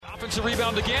Suggs the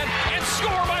rebound again, and score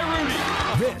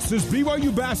by Rudy. This is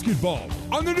BYU basketball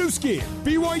on the new skin,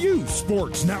 BYU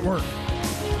Sports Network.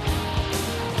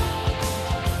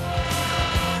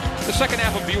 The second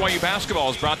half of BYU basketball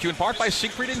is brought to you in part by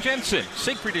Siegfried & Jensen.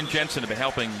 Siegfried & Jensen have been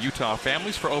helping Utah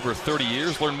families for over 30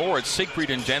 years. Learn more at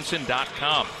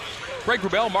siegfriedandjensen.com. Greg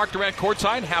Wrubell, Mark Durant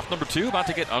courtside, half number 2, about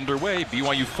to get underway.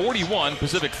 BYU 41,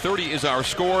 Pacific 30 is our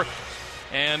score.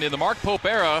 And in the Mark Pope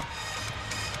era,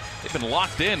 they've been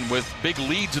locked in with big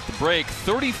leads at the break.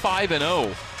 35-0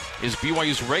 is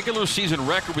BYU's regular season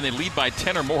record when they lead by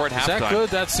 10 or more at halftime. Is that good?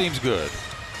 That seems good.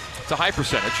 It's a high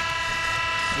percentage.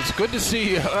 It's good to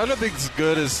see. I don't think it's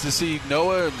good as to see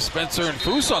Noah, Spencer, and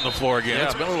Foose on the floor again. Yeah.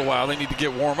 It's been a little while. They need to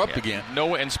get warm up again.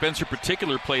 Noah and Spencer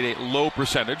particular played a low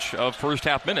percentage of first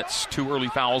half minutes. 2 early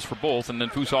fouls for both, and then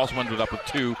Foose also ended up with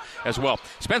 2 as well.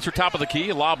 Spencer top of the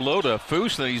key, lob low to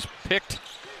Foose, then he's picked.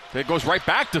 It goes right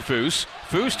back to Foose.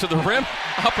 Foose to the rim,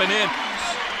 up and in.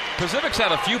 Pacific's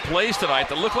had a few plays tonight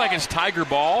that look like it's Tiger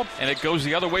ball, and it goes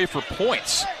the other way for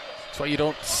points. That's why you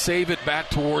don't save it back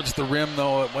towards the rim,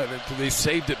 though. They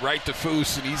saved it right to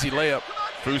Foose, an easy layup.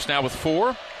 Foose now with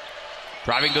 4.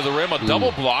 Driving to the rim, a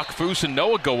double block. Foose and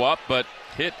Noah go up, but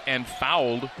hit and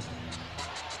fouled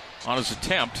on his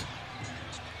attempt.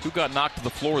 Who got knocked to the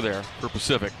floor there for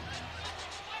Pacific?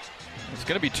 It's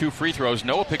going to be 2 free throws.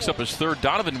 Noah picks up his 3rd.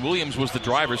 Donovan Williams was the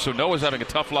driver, so Noah's having a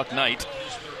tough luck night.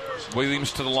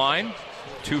 Williams to the line.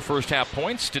 2 first half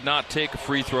points. Did not take a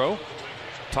free throw.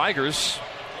 Tigers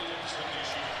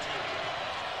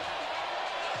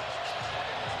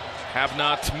have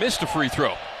not missed a free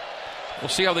throw. We'll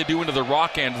see how they do into the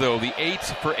rock end, though. The 8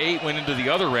 for 8 went into the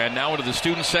other end, now into the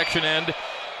student section end.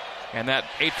 And that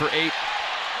 8 for 8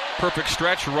 perfect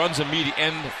stretch runs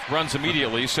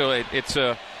immediately. So it's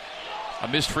a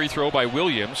missed free throw by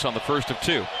Williams on the first of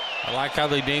 2. I like how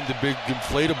they named the big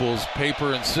inflatables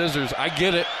paper and scissors. I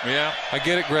get it. Yeah. I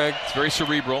get it, Greg. It's very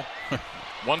cerebral.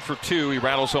 1 for 2. He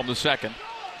rattles home the second.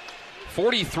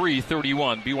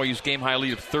 43-31. BYU's game-high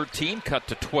lead of 13 cut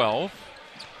to 12.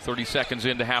 30 seconds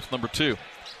into half number 2.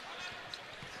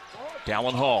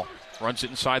 Dallin Hall runs it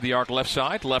inside the arc left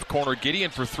side. Left corner,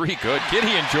 Gideon for 3. Good.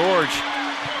 Gideon George.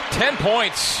 10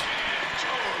 points.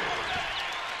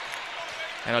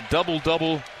 And a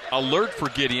double-double alert for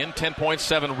Gideon.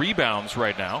 10.7 rebounds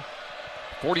right now.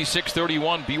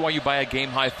 46-31. BYU by a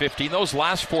game-high 15. Those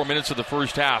last 4 minutes of the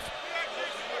first half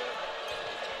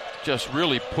just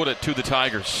really put it to the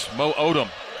Tigers. Mo Odom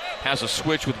has a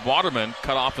switch with Waterman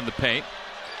cut off in the paint.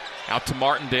 Out to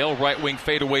Martindale, right wing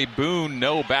fadeaway Boone.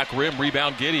 No, back rim,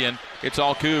 rebound Gideon. It's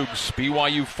all Cougs.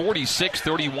 BYU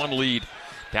 46-31 lead.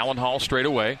 Dallin Hall straight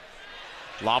away.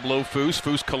 Lob low Foose.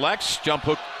 Foose collects. Jump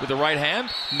hook with the right hand.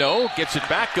 No, gets it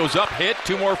back, goes up, hit.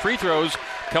 2 more free throws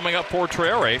coming up for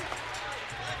Traore.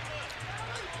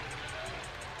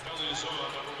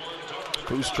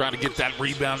 Who's trying to get that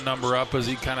rebound number up as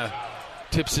he kind of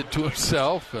tips it to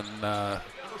himself. And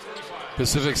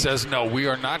Pacific says, no, we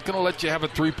are not going to let you have a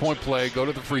 3-point play. Go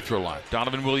to the free throw line.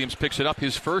 Donovan Williams picks it up,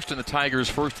 his first, and the Tigers'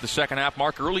 first of the second half.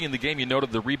 Mark, early in the game you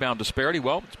noted the rebound disparity.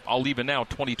 Well, I'll leave it now,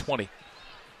 20-20.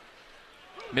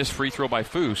 Missed free throw by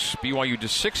Foose. BYU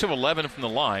just 6 of 11 from the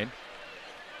line.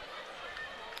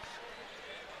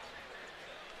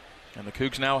 And the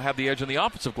Cougs now have the edge on the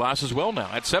offensive glass as well now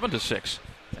at 7-6.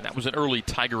 And that was an early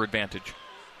Tiger advantage.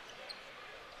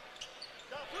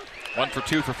 1 for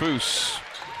 2 for Foose.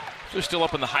 They're still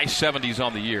up in the high 70s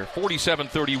on the year.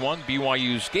 47-31,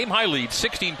 BYU's game-high lead,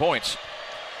 16 points.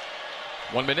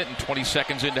 1 minute and 20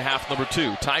 seconds into half number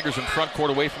 2. Tigers in front court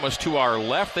away from us to our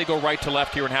left. They go right to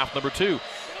left here in half number 2.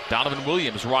 Donovan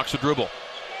Williams rocks a dribble.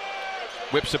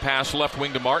 Whips a pass left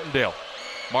wing to Martindale.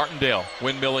 Martindale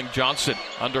windmilling Johnson.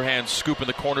 Underhand scoop in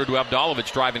the corner to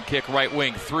Abdalovic. Drive and kick right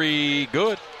wing. 3,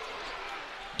 good.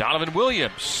 Donovan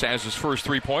Williams has his first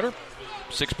 3-pointer.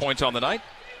 6 points on the night.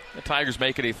 The Tigers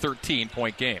make it a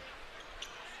 13-point game.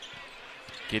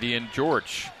 Gideon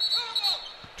George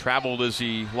traveled as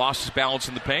he lost his balance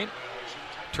in the paint.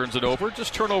 Turns it over.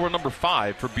 Just turnover number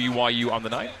 5 for BYU on the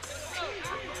night.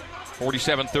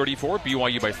 47-34,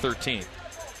 BYU by 13.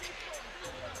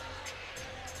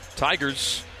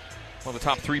 Tigers, one of the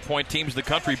top 3-point teams in the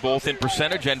country, both in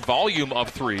percentage and volume of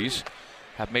threes,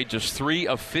 have made just 3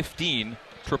 of 15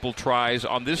 triple tries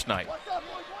on this night.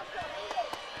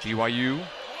 BYU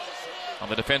on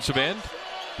the defensive end.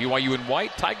 BYU in white,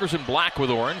 Tigers in black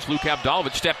with orange. Luke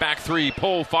Abdalovic, step back 3,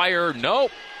 pull, fire, no.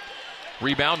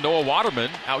 Rebound, Noah Waterman,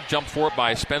 out jump for it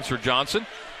by Spencer Johnson.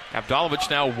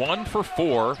 Abdalovic now 1 for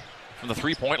 4 from the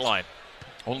 3-point line.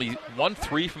 Only 1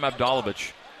 3 from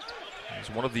Abdalovic. It's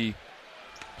one of the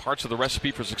parts of the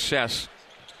recipe for success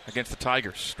against the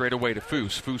Tigers. Straight away to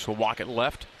Foose. Foose will walk it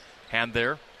left. Hand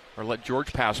there, or let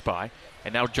George pass by.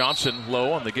 And now Johnson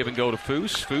low on the give and go to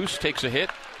Foose. Foose takes a hit.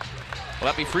 Will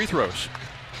that be free throws?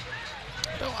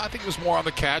 No, I think it was more on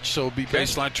the catch, so it'll be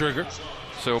baseline trigger.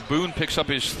 So Boone picks up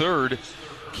his third.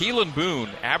 Keelan Boone,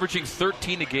 averaging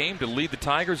 13 a game to lead the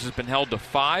Tigers, has been held to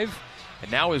 5,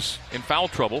 and now is in foul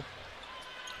trouble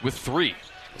with 3.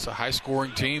 It's a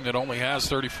high-scoring team that only has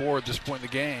 34 at this point in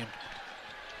the game.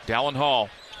 Dallin Hall,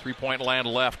 three-point land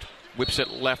left, whips it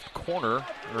left corner,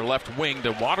 or left wing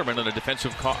to Waterman, and a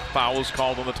defensive foul is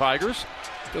called on the Tigers.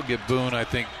 They'll give Boone, I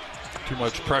think, too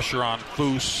much pressure on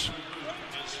Foose.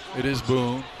 It is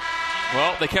Boone.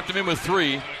 Well, they kept him in with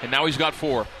 3, and now he's got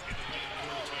 4.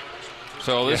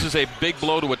 So this is a big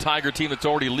blow to a Tiger team that's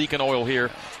already leaking oil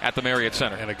here at the Marriott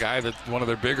Center. And a guy that's one of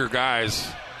their bigger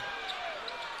guys.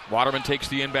 Waterman takes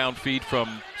the inbound feed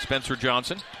from Spencer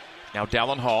Johnson. Now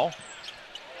Dallin Hall.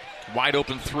 Wide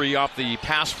open 3 off the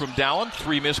pass from Dallin.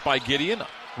 3 missed by Gideon.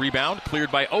 Rebound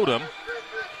cleared by Odom.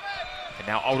 And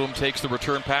now Odom takes the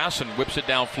return pass and whips it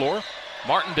down floor.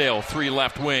 Martindale, 3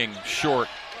 left wing, short.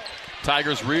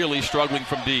 Tigers really struggling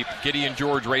from deep. Gideon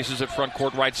George races at front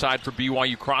court right side for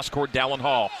BYU. Cross court, Dallin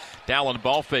Hall. Dallin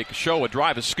ball fake, show, a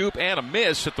drive, a scoop, and a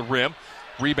miss at the rim.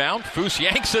 Rebound, Foose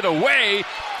yanks it away.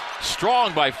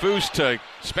 Strong by Foose to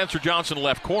Spencer Johnson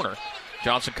left corner.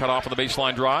 Johnson cut off on the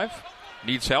baseline drive.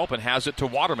 Needs help and has it to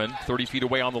Waterman, 30 feet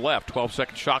away on the left.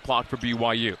 12-second shot clock for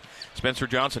BYU. Spencer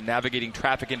Johnson navigating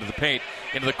traffic into the paint.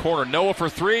 Into the corner, Noah for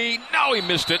 3. No, he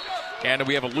missed it. And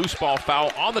we have a loose ball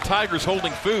foul on the Tigers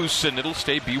holding Foose, and it'll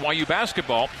stay BYU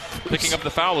basketball. Picking up the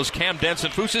foul is Cam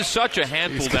Denson. Foose is such a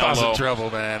handful down low. He's causing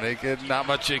trouble, man. Not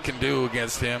much they can do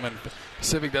against him, and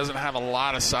Pacific doesn't have a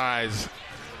lot of size.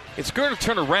 It's going to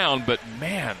turn around, but,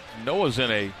 man, Noah's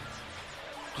in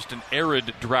just an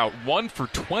arid drought. 1 for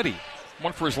 20.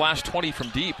 1 for his last 20 from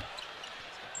deep.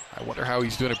 I wonder how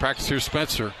he's doing in practice here.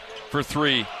 Spencer for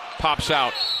 3. Pops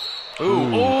out.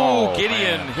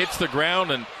 Gideon hits the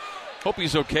ground and hope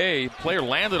he's okay. Player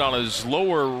landed on his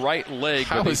lower right leg.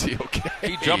 How is he okay?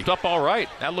 He jumped up all right.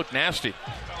 That looked nasty.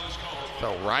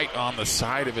 Fell right on the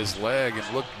side of his leg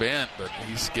and looked bent, but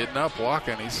he's getting up,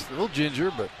 walking. He's a little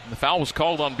ginger, but the foul was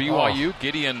called on BYU.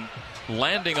 Gideon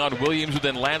landing on Williams, who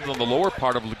then landed on the lower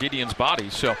part of Gideon's body.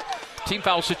 So, team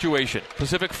foul situation.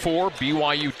 Pacific 4,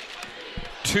 BYU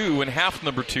 2 in half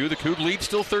number 2. The Coug lead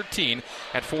still 13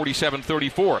 at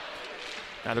 47-34.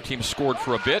 Neither team scored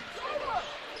for a bit.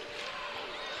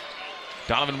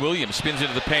 Donovan Williams spins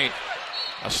into the paint.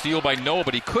 A steal by Noah,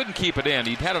 but he couldn't keep it in.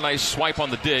 He'd had a nice swipe on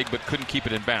the dig, but couldn't keep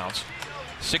it in bounds.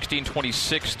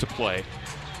 16:26 to play.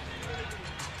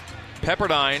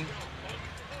 Pepperdine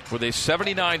with a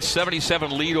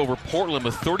 79-77 lead over Portland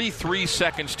with 33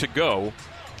 seconds to go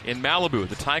in Malibu.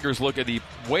 The Tigers look at the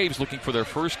Waves looking for their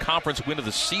first conference win of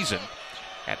the season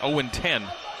at 0-10.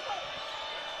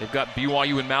 They've got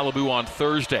BYU in Malibu on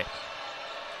Thursday.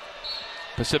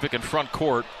 Pacific in front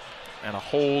court, and a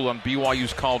hold on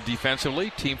BYU's called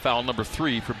defensively. Team foul number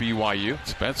 3 for BYU.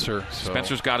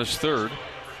 Spencer's got his third.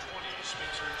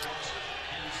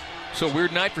 So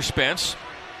weird night for Spence.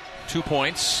 2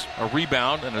 points, a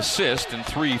rebound, an assist, and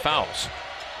 3 fouls.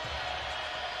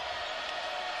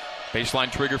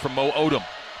 Baseline trigger from Mo Odom.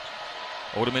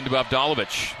 Odom into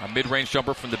Avdalovic. A mid-range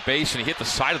jumper from the base, and he hit the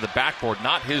side of the backboard.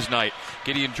 Not his night.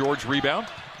 Gideon George rebound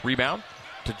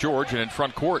to George, and in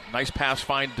front court. Nice pass,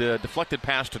 deflected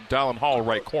pass to Dallin Hall,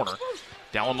 right corner.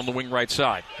 Dallin on the wing right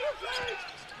side.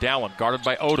 Dallin guarded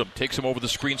by Odom. Takes him over the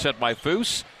screen set by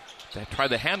Foose. They tried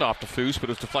the handoff to Foose, but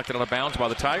it was deflected out of bounds by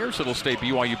the Tigers. It'll stay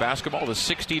BYU basketball. The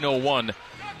 16:01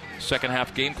 second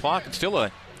half game clock. It's still a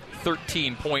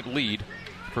 13-point lead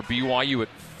for BYU at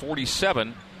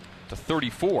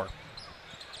 47-34.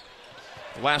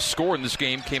 The last score in this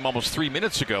game came almost 3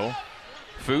 minutes ago.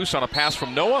 Foose on a pass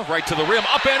from Noah, right to the rim,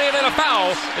 up and in, and a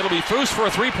foul. It'll be Foose for a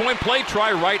 3-point play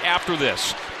try right after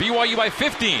this. BYU by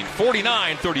 15,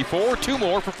 49-34. 2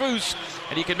 more for Foose,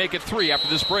 and he can make it 3 after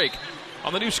this break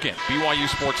on the new skin, BYU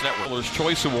Sports Network. Dealers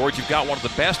Choice Awards. You've got one of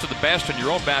the best in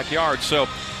your own backyard, so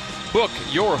book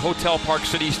your Hotel Park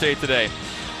City stay today.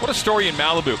 What a story in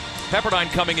Malibu. Pepperdine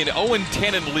coming in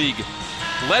 0-10 in league,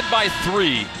 led by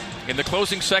 3 in the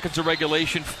closing seconds of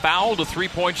regulation, fouled a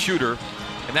 3-point shooter,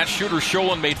 and that shooter,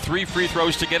 Sholin, made 3 free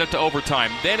throws to get it to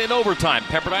overtime. Then in overtime,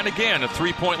 Pepperdine again, a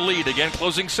 3-point lead, again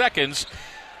closing seconds,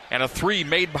 and a 3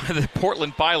 made by the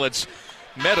Portland Pilots.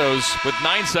 Meadows, with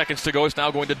 9 seconds to go, is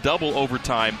now going to double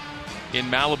overtime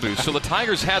in Malibu. So the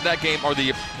Tigers had that game, or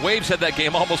the Waves had that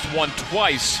game almost won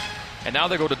twice, and now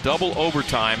they go to double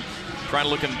overtime.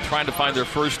 trying to find their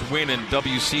first win in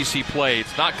WCC play.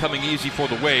 It's not coming easy for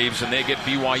the Waves, and they get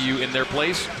BYU in their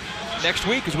place next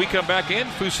week as we come back in.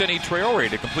 Fousseyni Traore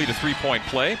to complete a 3-point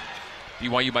play.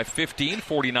 BYU by 15,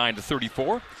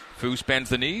 49-34. Foose bends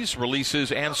the knees,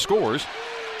 releases, and scores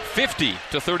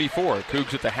 50-34.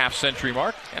 Cougs at the half-century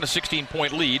mark and a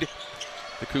 16-point lead.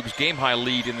 The Cougs game-high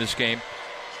lead in this game.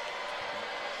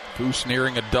 Foose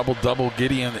nearing a double-double.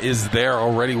 Gideon is there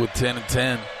already with 10 and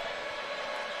 10.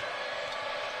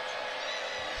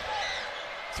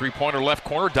 Three-pointer left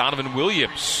corner, Donovan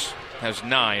Williams has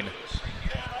 9.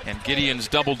 And Gideon's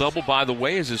double-double, by the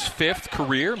way, is his 5th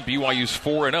career. BYU's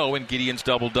 4-0 in Gideon's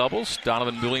double-doubles.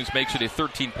 Donovan Williams makes it a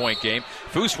 13-point game.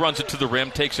 Foose runs it to the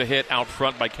rim, takes a hit out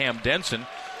front by Cam Denson,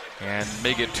 and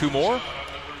may get 2 more.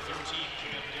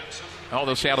 Oh,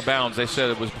 they'll say out of bounds. They said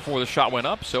it was before the shot went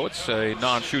up, so it's a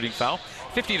non-shooting foul.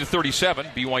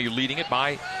 50-37, BYU leading it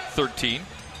by 13.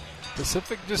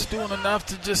 Pacific just doing enough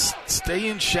to just stay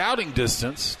in shouting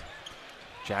distance.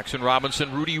 Jackson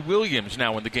Robinson, Rudy Williams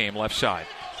now in the game, left side.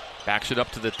 Backs it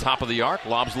up to the top of the arc,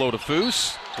 lobs low to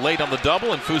Foose. Late on the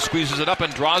double, and Foose squeezes it up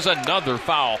and draws another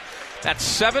foul. That's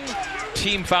 7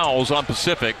 team fouls on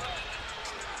Pacific.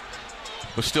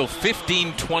 With still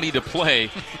 15:20 to play.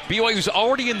 BYU's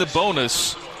already in the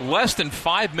bonus, less than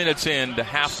 5 minutes into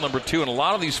half number 2, and a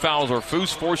lot of these fouls are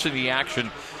Foose forcing the action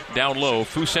down low.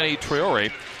 Fousseyni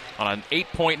Traore on an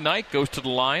 8-point night goes to the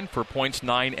line for points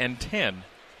 9 and 10.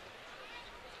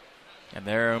 And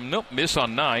there, miss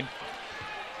on 9.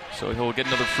 So he'll get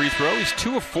another free throw. He's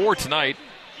 2 of 4 tonight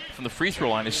from the free throw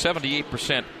line. He's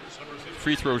 78%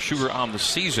 free throw shooter on the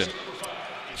season.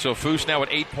 So Foose now at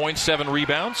 8 points, 7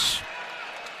 rebounds.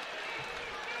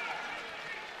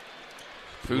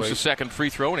 Foose a second free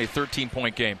throw in a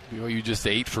 13-point game. BYU just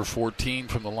 8 for 14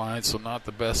 from the line, so not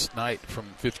the best night from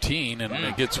 15, and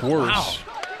it gets worse. Wow.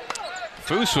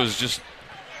 Foose was just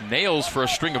nails for a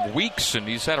string of weeks, and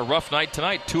he's had a rough night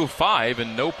tonight. 2 of 5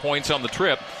 and no points on the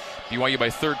trip. BYU by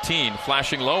 13.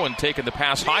 Flashing low and taking the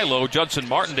pass high-low. Judson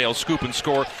Martindale scoop and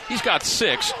score. He's got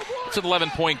 6. It's an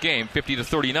 11-point game,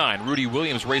 50-39. Rudy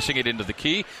Williams racing it into the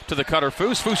key to the cutter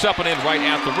Foose. Foose up and in right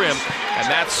at the rim, and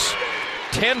that's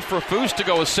 10 for Foose to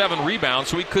go with 7 rebounds,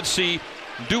 so we could see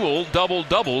dual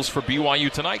double-doubles for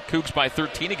BYU tonight. Cougs by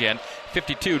 13 again,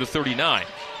 52-39.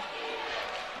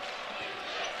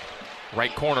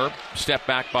 Right corner, step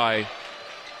back by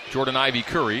Jordan Ivy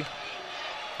Curry.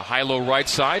 A high-low right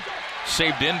side,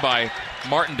 saved in by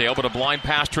Martindale, but a blind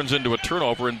pass turns into a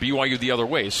turnover, and BYU the other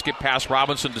way. Skip pass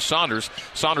Robinson to Saunders.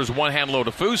 Saunders one-hand low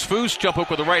to Foose. Foose, jump hook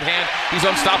with the right hand. He's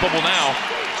unstoppable now.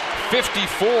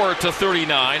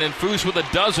 54-39, and Foose with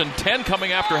a dozen, 10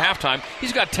 coming after halftime.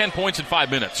 He's got 10 points in 5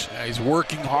 minutes. Yeah, he's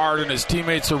working hard, and his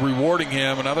teammates are rewarding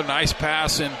him. Another nice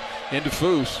pass into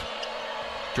Foose.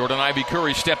 Jordan Ivy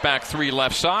Curry, step back 3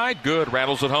 left side. Good,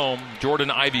 rattles it home. Jordan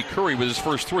Ivy Curry with his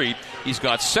first 3. He's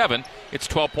got 7. It's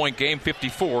 12-point game,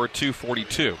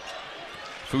 54-42.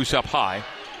 Foose up high.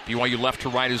 BYU left to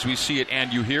right as we see it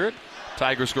and you hear it.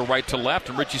 Tigers go right to left,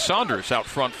 and Richie Saunders out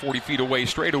front 40 feet away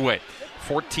straight away.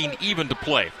 14 even to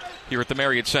play here at the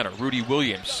Marriott Center. Rudy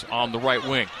Williams on the right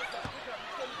wing.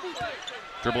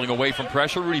 Dribbling away from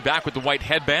pressure. Rudy back with the white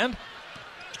headband.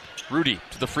 Rudy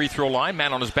to the free throw line.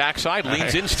 Man on his backside.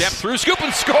 Leans in, step through, scoop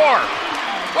and score.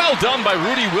 Well done by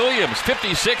Rudy Williams.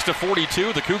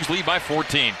 56-42. The Cougs lead by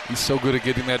 14. He's so good at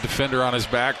getting that defender on his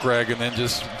back, Greg, and then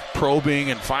just probing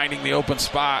and finding the open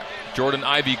spot. Jordan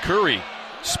Ivy Curry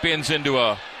spins into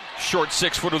a short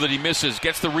 6-footer that he misses.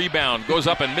 Gets the rebound. Goes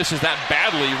up and misses that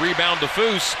badly. Rebound to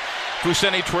Foose.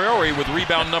 Fousseyni Traore with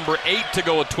rebound number 8 to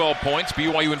go with 12 points.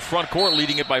 BYU in front court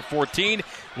leading it by 14.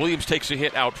 Williams takes a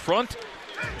hit out front.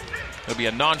 It'll be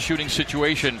a non-shooting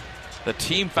situation. The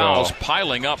team fouls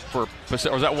piling up for. Or is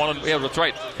that one? Yeah, that's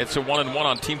right. It's a 1-and-1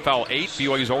 on team foul 8.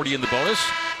 BYU's already in the bonus.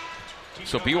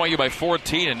 So BYU by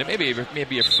 14, and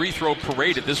maybe a free throw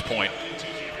parade at this point.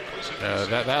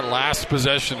 That last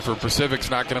possession for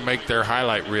Pacific's not going to make their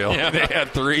highlight reel. Yeah. They had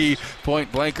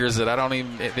 3-point blankers that I don't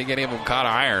even think any of them caught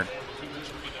iron.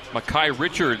 Makai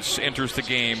Richards enters the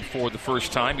game for the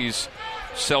first time. He's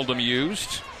seldom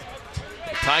used.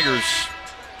 The Tigers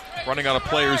running out of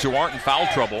players who aren't in foul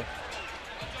trouble.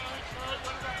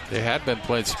 They had been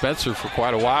playing Spencer for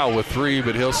quite a while with 3,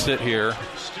 but he'll sit here.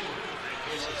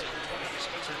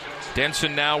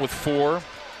 Denson now with 4.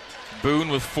 Boone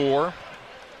with 4.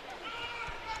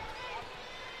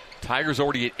 Tigers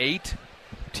already at 8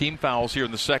 team fouls here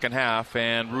in the second half,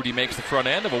 and Rudy makes the front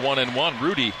end of a 1-and-1.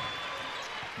 Rudy,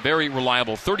 very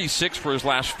reliable. 36 for his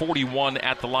last 41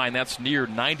 at the line. That's near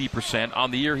 90%.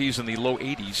 On the year, he's in the low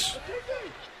 80s.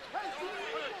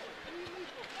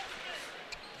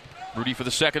 Rudy for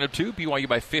the second of two. BYU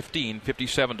by 15,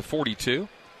 57-42.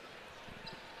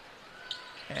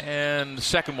 And the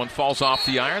second one falls off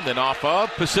the iron, then off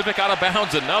of Pacific, out of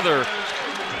bounds. Another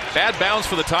bad bounce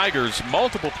for the Tigers.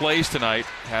 Multiple plays tonight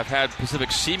have had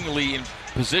Pacific seemingly in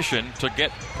position to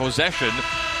get possession.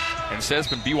 And says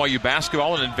from BYU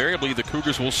basketball, and invariably the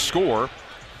Cougars will score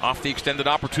off the extended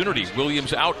opportunity.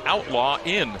 Williams out, Outlaw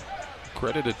in.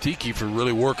 Credit to Tiki for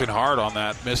really working hard on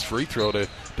that missed free throw to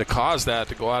cause that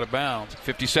to go out of bounds.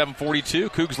 57-42.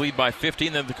 Cougs lead by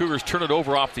 15. Then the Cougars turn it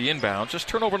over off the inbound. Just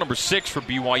turnover number 6 for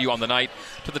BYU on the night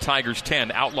to the Tigers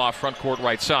 10. Outlaw front court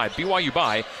right side. BYU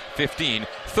by 15.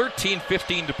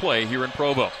 13-15 to play here in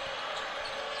Provo.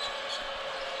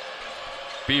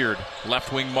 Beard,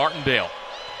 left wing Martindale.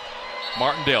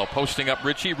 Martindale posting up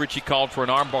Ritchie. Ritchie called for an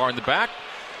armbar in the back.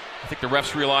 I think the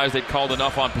refs realized they'd called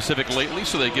enough on Pacific lately,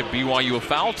 so they give BYU a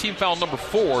foul. Team foul number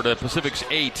 4 to Pacific's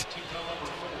 8.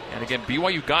 And again,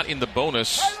 BYU got in the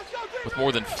bonus with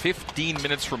more than 15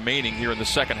 minutes remaining here in the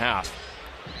second half.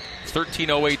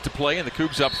 13:08 to play, and the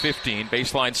Cougs up 15.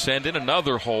 Baseline send in,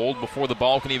 another hold before the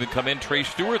ball can even come in. Trey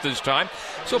Stewart this time.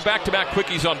 So back-to-back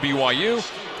quickies on BYU,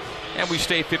 and we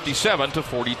stay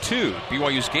 57-42.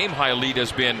 BYU's game-high lead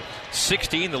has been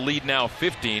 16, the lead now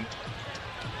 15.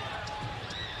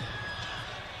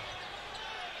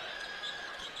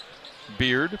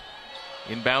 Beard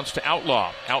inbounds to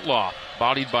Outlaw. Outlaw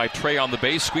bodied by Trey on the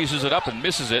base, squeezes it up and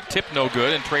misses it. Tip no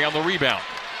good, and Trey on the rebound.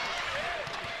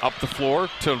 Up the floor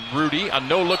to Rudy. A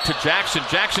no-look to Jackson.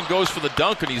 Jackson goes for the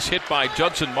dunk, and he's hit by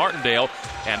Judson Martindale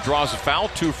and draws a foul.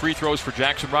 2 free throws for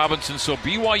Jackson Robinson. So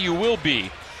BYU will be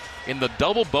in the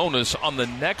double bonus on the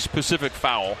next Pacific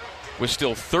foul with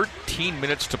still 13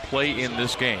 minutes to play in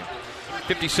this game.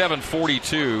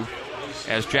 57-42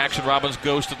 as Jackson Robinson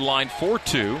goes to the line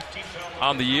 4-2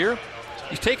 on the year.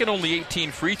 He's taken only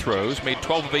 18 free throws, made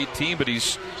 12 of 18, but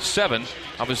he's 7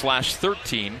 of his last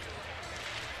 13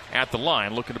 at the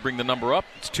line. Looking to bring the number up.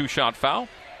 It's a 2-shot foul.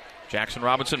 Jackson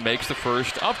Robinson makes the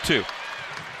first of 2.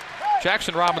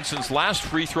 Jackson Robinson's last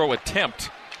free throw attempt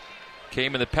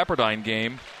came in the Pepperdine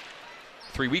game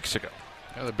 3 weeks ago.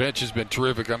 Yeah, the bench has been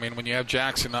terrific. I mean, when you have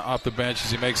Jackson off the bench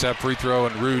as he makes that free throw,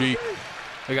 and Rudy,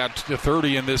 they got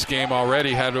 30 in this game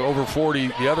already, had over 40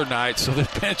 the other night, so the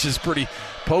bench is pretty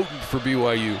potent for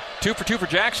BYU. 2 for 2 for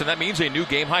Jackson. That means a new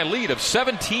game-high lead of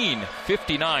 17,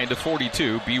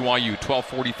 59-42. BYU,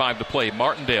 12:45 to play.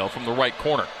 Martindale from the right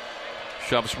corner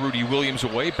shoves Rudy Williams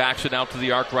away, backs it out to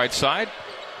the arc right side.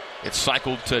 It's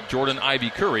cycled to Jordan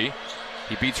Ivy Curry.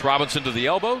 He beats Robinson to the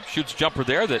elbow, shoots jumper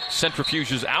there that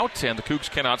centrifuges out, and the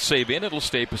Cougs cannot save in. It'll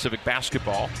stay Pacific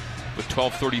basketball with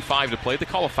 12:35 to play. They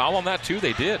call a foul on that, too.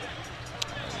 They did.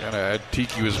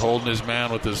 Tiki was holding his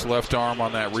man with his left arm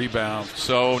on that rebound.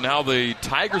 So now the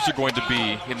Tigers are going to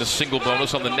be in the single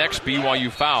bonus on the next BYU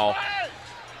foul.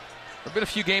 There have been a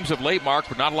few games of late, Mark,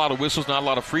 but not a lot of whistles, not a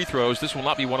lot of free throws. This will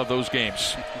not be one of those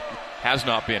games. Has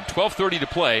not been. 12:30 to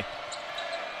play.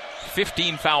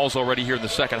 15 fouls already here in the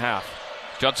second half.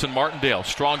 Judson Martindale,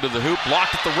 strong to the hoop,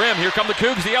 blocked at the rim. Here come the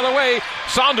Cougs the other way.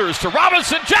 Saunders to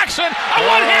Robinson. Jackson, a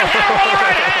one-hand hammer with the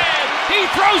right hand. He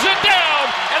throws it down,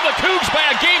 and the Cougs by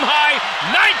a game-high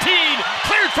 19.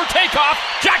 Cleared for takeoff,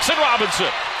 Jackson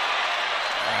Robinson.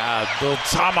 Little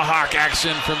tomahawk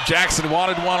action from Jackson.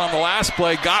 Wanted one on the last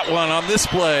play, got one on this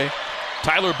play.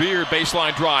 Tyler Beard,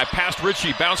 baseline drive, past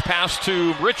Ritchie, bounce pass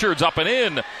to Richards, up and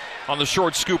in on the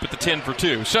short scoop at the 10 for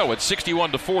 2. So it's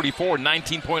 61-44,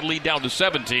 19-point lead down to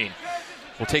 17.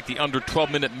 We'll take the under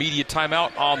 12-minute media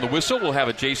timeout on the whistle. We'll have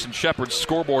a Jason Shepard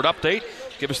scoreboard update.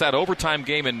 Give us that overtime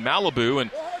game in Malibu, and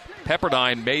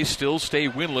Pepperdine may still stay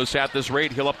winless at this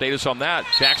rate. He'll update us on that.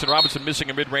 Jackson Robinson missing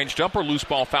a mid-range jumper, loose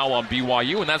ball foul on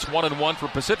BYU, and that's 1-1 for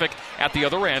Pacific at the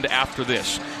other end after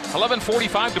this.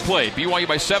 11:45 to play. BYU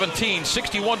by 17,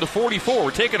 61-44.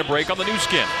 We're taking a break on the new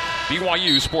skin,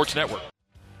 BYU Sports Network.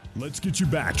 Let's get you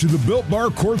back to the Built Bar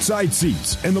courtside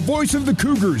seats and the voice of the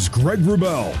Cougars, Greg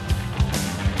Wrubell.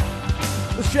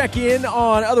 Let's check in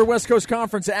on other West Coast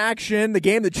Conference action. The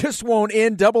game that just won't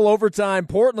end, double overtime.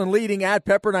 Portland leading at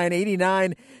Pepperdine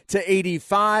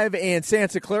 89-85, and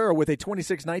Santa Clara with a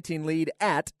 26-19 lead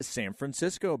at San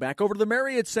Francisco. Back over to the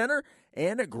Marriott Center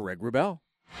and Greg Wrubell.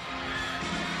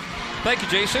 Thank you,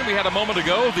 Jason. We had a moment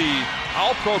ago the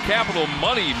All Pro Capital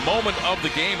Money Moment of the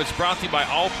Game. It's brought to you by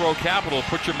All Pro Capital.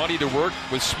 Put your money to work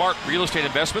with smart real estate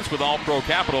investments with All Pro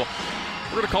Capital.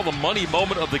 We're going to call the Money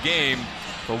Moment of the Game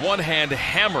the one-hand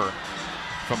hammer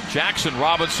from Jackson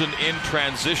Robinson in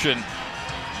transition.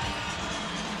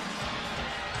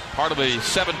 Part of a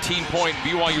 17-point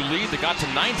BYU lead that got to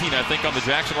 19, I think, on the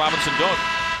Jackson Robinson dunk.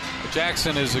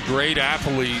 Jackson is a great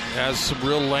athlete, has some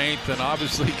real length, and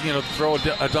obviously, throw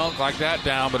a dunk like that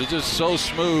down, but it's just so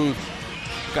smooth.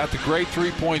 Got the great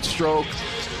three-point stroke.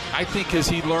 I think as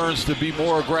he learns to be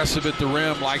more aggressive at the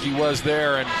rim like he was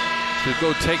there and to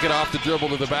go take it off the dribble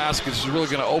to the basket is really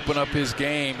going to open up his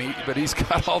game. But he's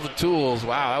got all the tools.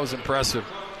 Wow, that was impressive.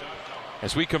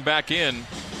 As we come back in,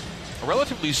 a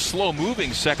relatively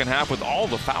slow-moving second half with all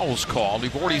the fouls called.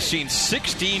 We've already seen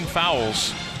 16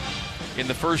 fouls in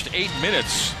the first 8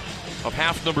 minutes of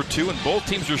half number 2, and both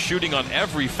teams are shooting on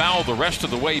every foul the rest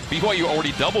of the way. BYU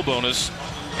already double bonus,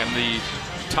 and the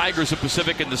Tigers of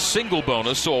Pacific in the single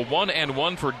bonus, so a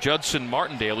 1-and-1 for Judson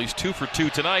Martindale. He's 2 for 2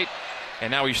 tonight, and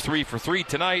now he's 3 for 3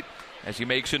 tonight as he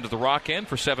makes into the rock end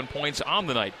for 7 points on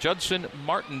the night. Judson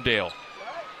Martindale.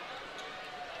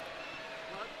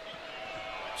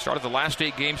 Started the last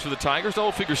 8 games for the Tigers.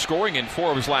 Double-figure scoring in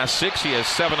 4 of his last 6. He has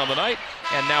 7 on the night,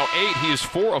 and now 8. He is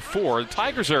 4 of 4. The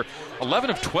Tigers are 11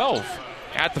 of 12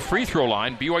 at the free throw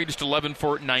line. BYU just 11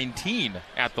 for 19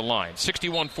 at the line.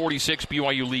 61-46,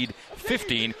 BYU lead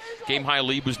 15. Game-high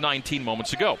lead was 19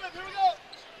 moments ago.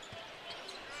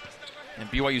 And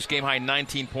BYU's game-high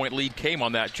 19-point lead came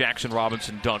on that Jackson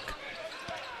Robinson dunk.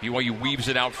 BYU weaves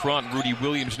it out front. Rudy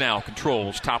Williams now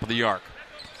controls top of the arc.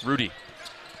 Rudy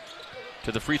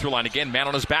to the free throw line again. Man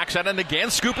on his backside and again.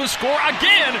 Scoop and score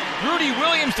again. Rudy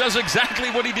Williams does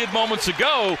exactly what he did moments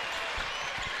ago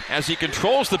as he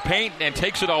controls the paint and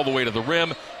takes it all the way to the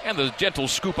rim. And the gentle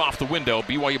scoop off the window.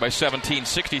 BYU by 17,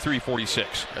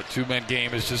 63-46. That two-man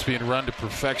game is just being run to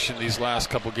perfection these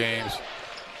last couple games.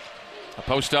 A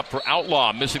post up for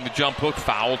Outlaw, missing the jump hook.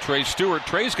 Foul, Trey Stewart.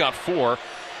 Trey's got 4,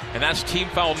 and that's team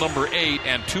foul number 8,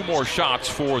 and 2 more shots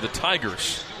for the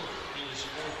Tigers.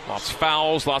 Lots of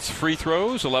fouls, lots of free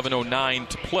throws. 11:09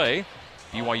 to play.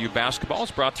 BYU basketball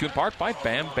is brought to you in part by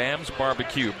Bam Bam's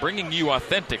Barbecue, bringing you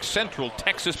authentic Central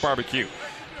Texas barbecue.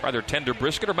 Try their tender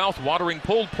brisket or mouth-watering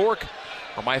pulled pork,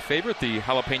 or my favorite, the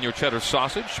jalapeno cheddar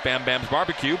sausage. Bam Bam's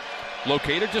Barbecue,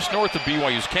 located just north of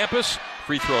BYU's campus.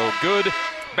 Free throw good.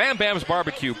 Bam Bam's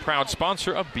Barbecue, proud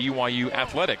sponsor of BYU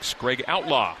Athletics. Greg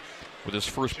Outlaw with his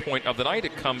first point of the night.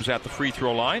 It comes at the free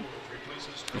throw line.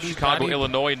 Chicago,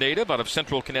 Illinois native out of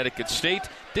Central Connecticut State.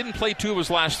 Didn't play 2 of his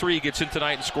last 3. Gets in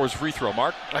tonight and scores free throw.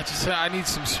 Mark? I need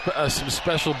some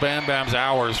special Bam Bam's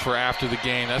hours for after the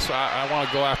game. That's why I want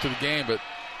to go after the game, but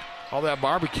all that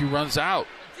barbecue runs out.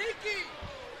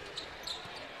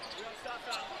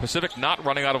 Pacific not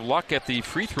running out of luck at the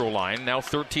free throw line. Now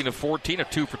 13 of 14, a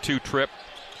 2 for 2 trip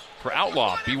for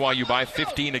Outlaw. BYU by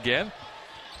 15 again.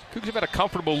 Cougs have had a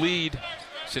comfortable lead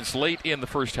since late in the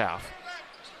first half.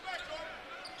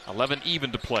 11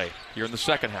 even to play here in the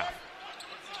second half.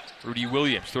 Rudy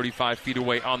Williams, 35 feet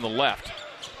away on the left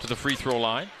to the free throw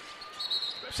line.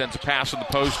 Sends a pass in the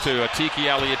post to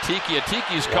Atiki Ali Atiki.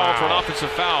 Atiki's called for an offensive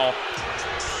foul.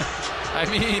 I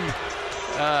mean,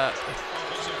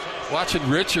 watching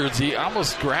Richards, he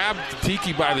almost grabbed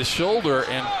Atiki by the shoulder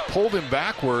and pulled him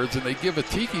backwards, and they give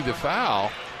Atiki the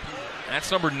foul. That's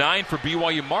number 9 for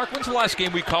BYU. Mark, when's the last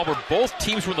game we called where both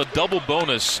teams were in the double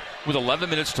bonus with 11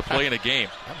 minutes to play in a game?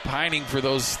 I'm pining for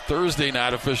those Thursday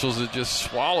night officials that just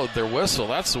swallowed their whistle.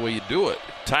 That's the way you do it.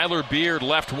 Tyler Beard,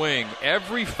 left wing.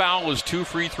 Every foul is 2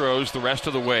 free throws the rest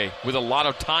of the way with a lot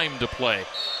of time to play.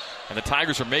 And the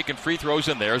Tigers are making free throws,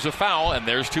 and there's a foul, and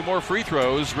there's 2 more free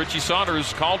throws. Richie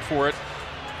Saunders called for it.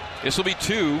 This will be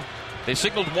 2. They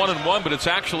signaled 1-and-1, but it's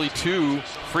actually 2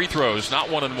 free throws, not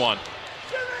 1-and-1.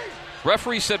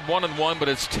 Referee said 1-and-1, but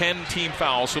it's 10 team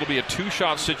fouls, so it'll be a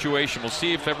 2-shot situation. We'll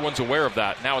see if everyone's aware of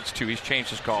that. Now it's 2. He's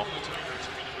changed his call.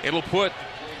 It'll put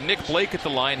Nick Blake at the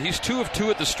line. He's 2 of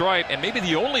 2 at the stripe, and maybe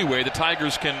the only way the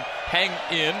Tigers can hang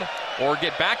in or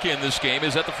get back in this game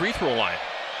is at the free throw line.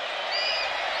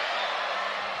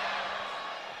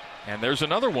 And there's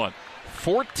another one.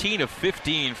 14 of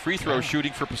 15 free throw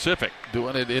shooting for Pacific.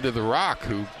 Doing it into the rock,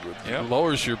 who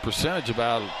lowers your percentage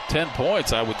about 10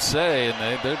 points, I would say,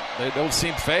 and they don't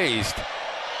seem phased.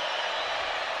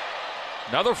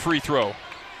 Another free throw.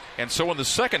 And so in the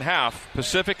second half,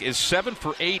 Pacific is 7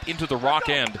 for 8 into the rock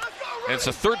end. And it's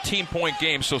a 13-point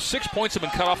game, so 6 points have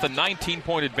been cut off the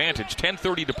 19-point advantage.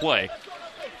 10:30 to play.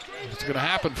 It's going to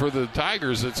happen for the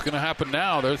Tigers. It's going to happen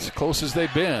now. They're as close as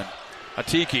they've been.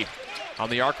 Atiki on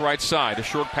the arc right side. A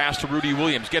short pass to Rudy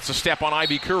Williams. Gets a step on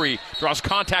Ivy Curry. Draws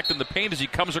contact in the paint as he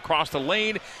comes across the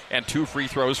lane. And 2 free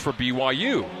throws for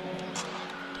BYU.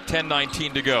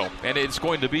 10:19 to go. And it's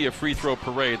going to be a free throw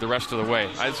parade the rest of the way.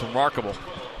 That's remarkable.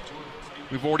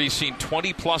 We've already seen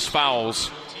 20-plus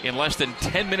fouls in less than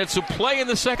 10 minutes of play in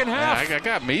the second half. Yeah, I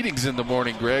got meetings in the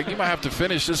morning, Greg. You might have to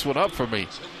finish this one up for me.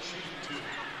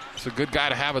 It's a good guy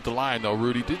to have at the line, though,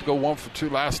 Rudy. Did go 1 for 2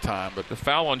 last time. But the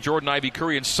foul on Jordan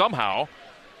Ivy-Curry, and somehow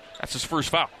that's his first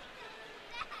foul.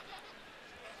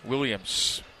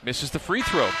 Williams misses the free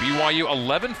throw. BYU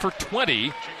 11 for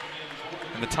 20,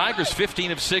 and the Tigers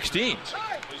 15 of 16.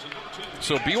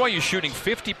 So BYU shooting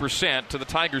 50% to the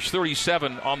Tigers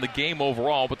 37 on the game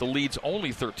overall, but the lead's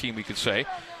only 13, we could say,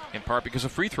 in part because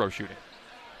of free throw shooting.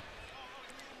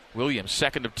 Williams,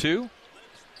 2nd of 2,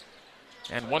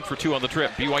 and 1 for 2 on the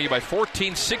trip. BYU by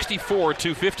 14,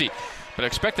 64-50. But I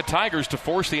expect the Tigers to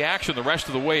force the action the rest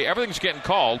of the way. Everything's getting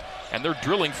called, and they're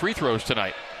drilling free throws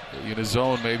tonight. In a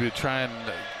zone, maybe to try and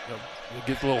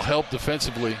get a little help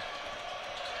defensively.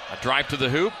 A drive to the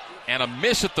hoop, and a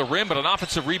miss at the rim, but an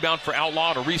offensive rebound for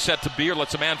Outlaw. To reset to Beard,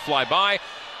 lets a man fly by.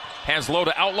 Hands low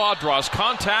to Outlaw, draws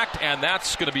contact, and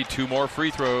that's going to be 2 more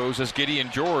free throws as Gideon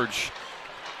George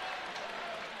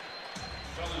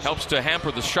helps to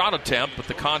hamper the shot attempt, but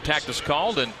the contact is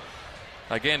called. And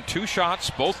again, 2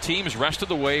 shots, both teams rested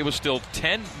the way with still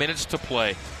 10 minutes to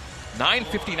play.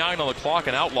 9:59 on the clock,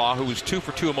 and Outlaw, who was 2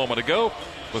 for 2 a moment ago,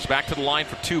 was back to the line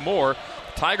for 2 more.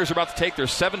 The Tigers are about to take their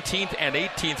 17th and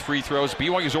 18th free throws.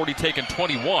 BYU's already taken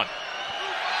 21.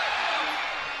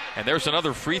 And there's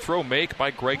another free throw make by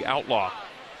Greg Outlaw.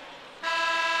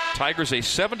 Tigers a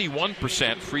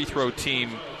 71% free throw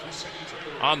team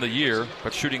on the year,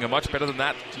 but shooting a much better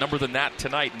number than that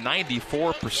tonight,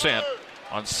 94%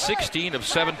 on 16 of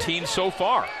 17 so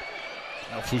far.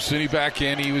 Now Fusini back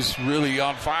in. He was really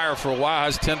on fire for a while.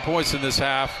 Has 10 points in this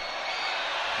half.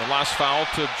 The last foul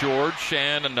to George,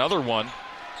 and another one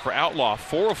for Outlaw.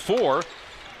 4 of 4,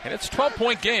 and it's a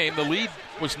 12-point game. The lead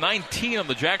was 19 on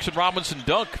the Jackson Robinson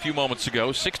dunk a few moments ago,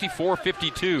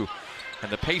 64-52. And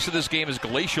the pace of this game is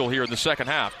glacial here in the second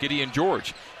half. Gideon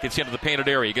George gets into the painted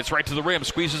area, gets right to the rim,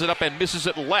 squeezes it up and misses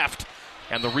it left.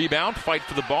 And the rebound, fight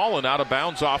for the ball, and out of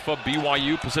bounds off of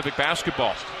BYU Pacific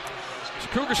basketball. So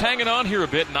Cougars hanging on here a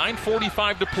bit.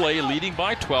 9:45 to play, leading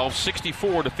by 12,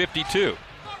 64-52.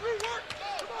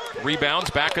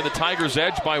 Rebounds back in the Tigers'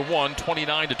 edge by 1,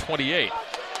 29-28.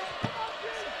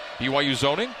 BYU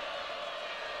zoning.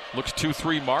 Looks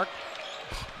 2-3 mark.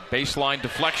 Baseline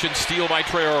deflection, steal by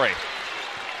Traore.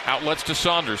 Outlets to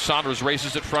Saunders. Saunders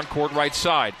races at front court right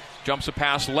side. Jumps a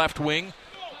pass left wing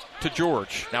to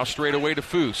George. Now straight away to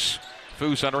Foose.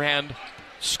 Foose underhand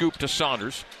scoop to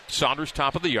Saunders. Saunders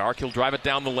top of the arc. He'll drive it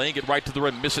down the lane, get right to the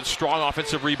rim, miss it. Strong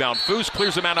offensive rebound. Foose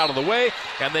clears the man out of the way,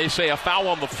 and they say a foul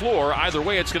on the floor. Either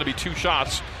way, it's going to be 2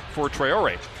 shots for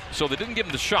Traore. So they didn't give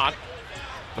him the shot.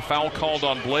 The foul called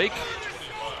on Blake.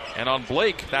 And on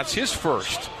Blake, that's his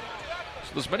first.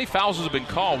 As many fouls as have been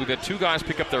called, we've had 2 guys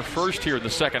pick up their first here in the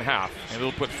second half. And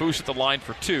it'll put Foose at the line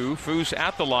for 2. Foose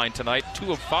at the line tonight,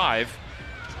 2 of 5.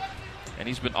 And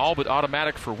he's been all but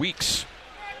automatic for weeks.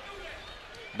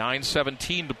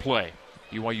 9:17 to play.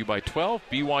 BYU by 12,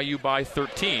 BYU by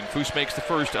 13. Foose makes the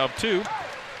first of 2.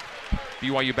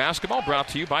 BYU basketball brought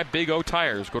to you by Big O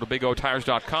Tires. Go to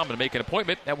BigOTires.com and make an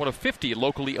appointment at one of 50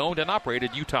 locally owned and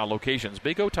operated Utah locations.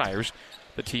 Big O Tires,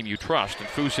 the team you trust. And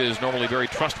Foose is normally very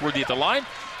trustworthy at the line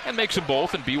and makes them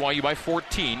both. And BYU by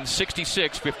 14,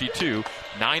 66-52.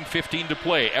 9:15 to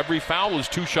play. Every foul is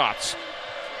 2 shots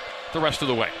the rest of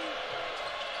the way.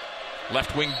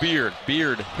 Left wing Beard.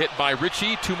 Beard hit by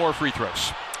Ritchie. 2 more free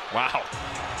throws. Wow.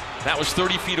 That was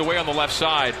 30 feet away on the left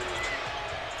side.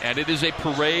 And it is a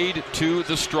parade to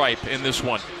the stripe in this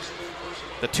one.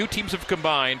 The 2 teams have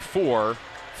combined for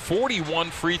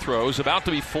 41 free throws, about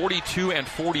to be 42 and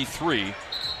 43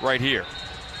 right here.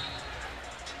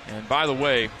 And by the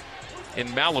way, in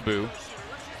Malibu,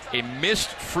 a missed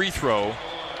free throw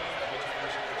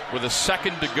with a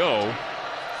second to go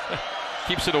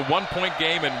keeps it a 1-point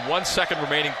game and 1 second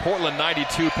remaining. Portland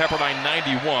 92, Pepperdine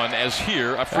 91, as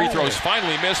here a free throw is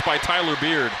finally missed by Tyler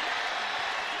Beard.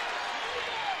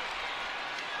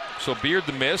 So Beard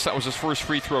the miss. That was his first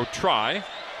free throw try.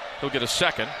 He'll get a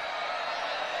second.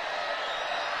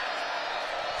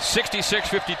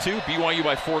 66-52, BYU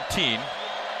by 14,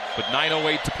 but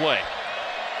 9:08 to play.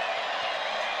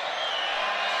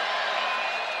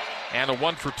 And a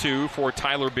 1 for 2 for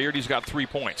Tyler Beard. He's got 3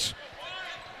 points.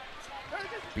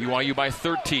 BYU by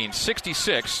 13,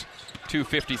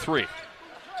 66-53.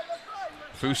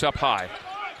 Foose up high.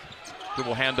 He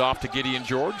will hand off to Gideon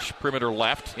George. Perimeter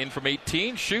left, in from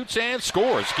 18, shoots and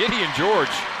scores. Gideon George,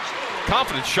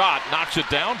 confident shot, knocks it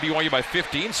down. BYU by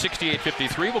 15,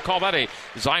 68-53. We'll call that a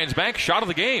Zions Bank shot of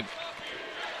the game.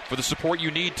 For the support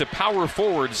you need to power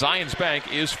forward, Zions Bank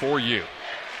is for you.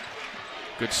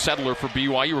 Good settler for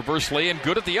BYU. Reverse lay-in,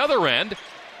 good at the other end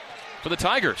for the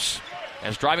Tigers.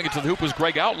 As driving it to the hoop was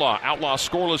Greg Outlaw. Outlaw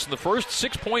scoreless in the first,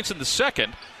 6 points in the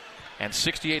second. And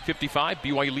 68-55,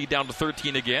 BYU lead down to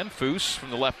 13 again. Foose from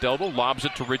the left elbow lobs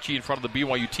it to Ritchie in front of the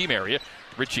BYU team area.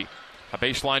 Ritchie, a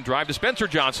baseline drive to Spencer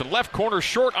Johnson. Left corner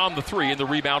short on the three, and the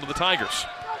rebound to the Tigers.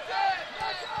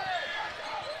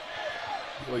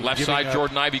 Left side,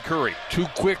 Jordan Ivy Curry. Too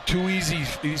quick, too easy,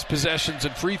 these possessions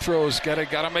and free throws.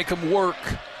 Gotta make them work.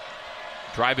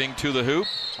 Driving to the hoop.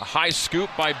 A high scoop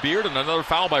by Beard and another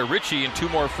foul by Ritchie and 2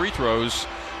 more free throws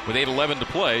with 8:11 to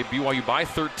play. BYU by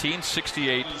 13,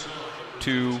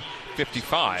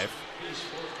 68-55.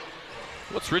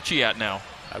 What's Ritchie at now?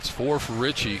 That's 4 for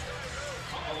Ritchie.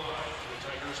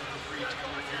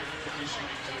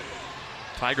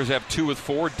 Tigers have 2 with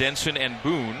 4, Denson and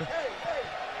Boone.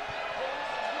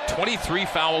 23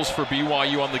 fouls for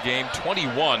BYU on the game,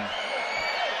 21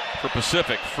 for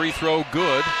Pacific. Free throw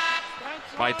good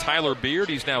by Tyler Beard.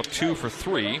 He's now 2 for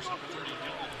 3.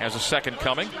 Has a second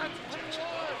coming.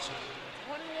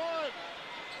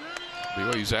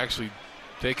 BYU's actually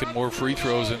taken more free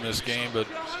throws in this game, but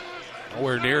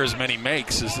nowhere near as many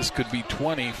makes, as this could be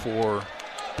 20 for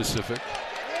Pacific.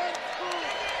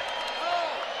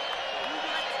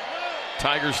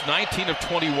 Tigers 19 of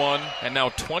 21 and now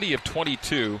 20 of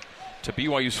 22 to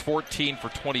BYU's 14 for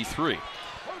 23.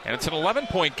 And it's an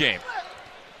 11-point game.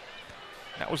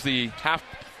 That was the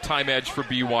halftime edge for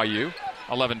BYU.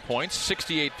 11 points,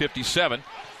 68-57.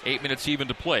 8 minutes even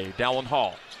to play. Dallin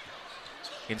Hall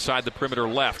inside the perimeter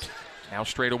left. Now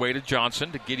straight away to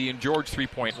Johnson to Gideon George,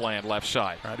 3-point land left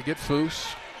side. Trying to get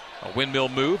Foose. A windmill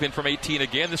move in from 18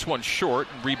 again. This one's short.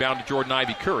 And rebound to Jordan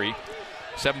Ivy Curry.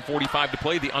 7:45 to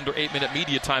play. The under 8-minute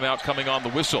media timeout coming on the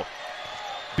whistle.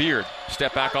 Beard,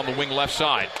 step back on the wing left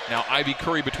side. Now Ivy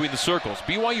Curry between the circles.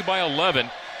 BYU by 11.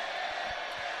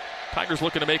 Tigers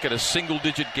looking to make it a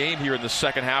single-digit game here in the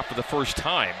second half for the first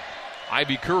time.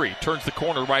 Ivy Curry turns the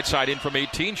corner right side in from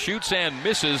 18. Shoots and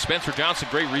misses. Spencer Johnson,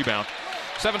 great rebound.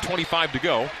 7:25 to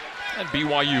go. And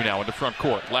BYU now into front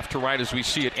court. Left to right as we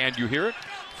see it and you hear it.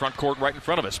 Front court right in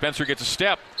front of us. Spencer gets a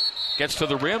step. Gets to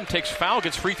the rim, takes foul,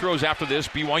 gets free throws after this.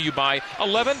 BYU by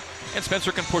 11, and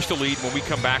Spencer can push the lead when we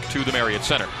come back to the Marriott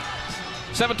Center.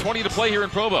 7:20 to play here in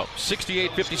Provo.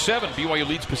 68-57, BYU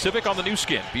leads Pacific on the new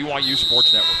skin, BYU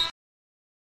Sports Network.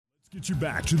 Let's get you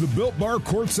back to the Built Bar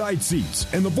courtside seats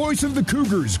and the voice of the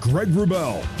Cougars, Greg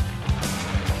Wrubell.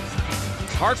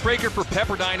 Heartbreaker for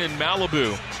Pepperdine in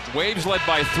Malibu. Waves led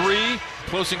by 3.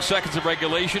 Closing seconds of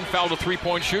regulation, fouled a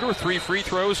 3-point shooter, 3 free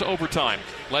throws, overtime.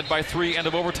 Led by 3, end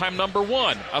of overtime number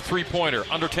 1, a 3-pointer.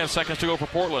 Under 10 seconds to go for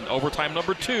Portland. Overtime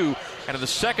number 2, and in the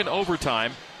second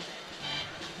overtime,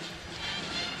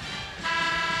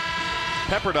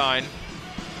 Pepperdine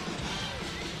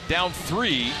down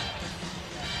 3.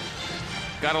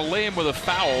 Got to lay him with a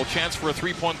foul. Chance for a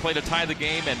 3-point play to tie the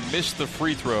game and missed the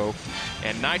free throw.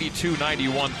 And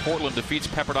 92-91, Portland defeats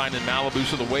Pepperdine in Malibu.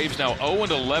 So the Waves now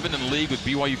 0-11 in league with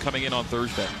BYU coming in on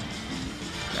Thursday.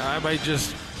 I might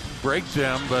just break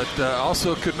them, but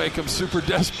also could make them super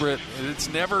desperate.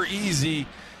 It's never easy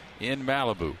in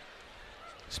Malibu.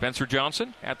 Spencer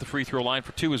Johnson at the free throw line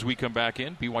for 2 as we come back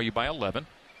in. BYU by 11.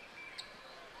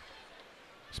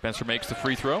 Spencer makes the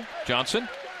free throw. Johnson.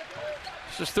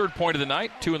 It's his 3rd point of the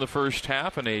night, 2 in the first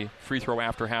half, and a free throw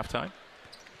after halftime.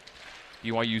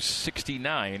 BYU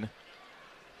 69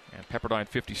 and Pepperdine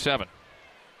 57.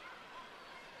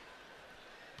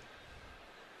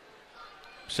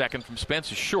 Second from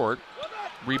Spence is short.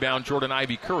 Rebound Jordan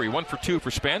Ivy Curry. 1 for 2 for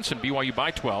Spence and BYU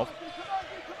by 12.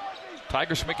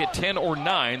 Tigers make it 10 or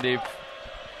 9. They've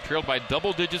trailed by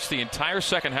double digits the entire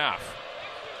second half.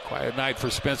 Quiet night for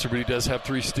Spencer, but he does have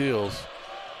 3 steals.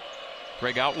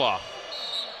 Greg Outlaw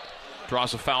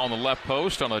draws a foul on the left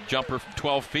post on a jumper from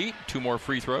 12 feet. 2 more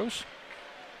free throws.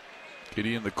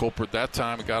 Gideon, the culprit that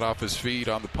time, got off his feet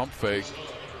on the pump fake.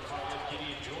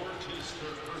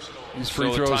 These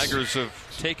free throws. The Tigers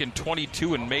have taken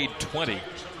 22 and made 20.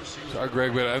 Sorry,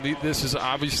 Greg, but I mean, this is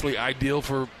obviously ideal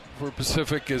for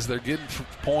Pacific as they're getting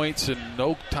points and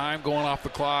no time going off the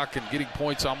clock and getting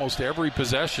points almost every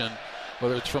possession,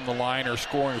 whether it's from the line or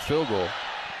scoring a field goal.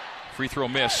 Free throw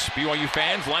miss. BYU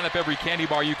fans, line up every candy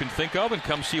bar you can think of and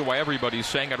come see why everybody's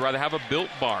saying I'd rather have a Built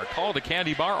Bar. Call it a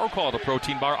candy bar or call it a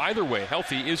protein bar. Either way,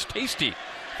 healthy is tasty.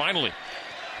 Finally.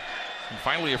 And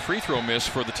finally a free throw miss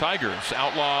for the Tigers.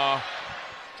 Outlaw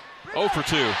 0 for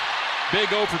 2. Big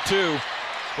 0 for 2.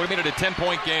 Would have made it a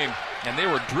 10-point game. And they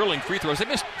were drilling free throws.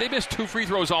 They missed 2 free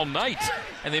throws all night,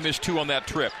 and they missed 2 on that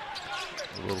trip.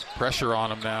 A little pressure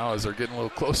on them now as they're getting a little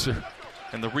closer.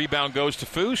 And the rebound goes to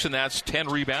Foose, and that's 10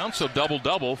 rebounds, so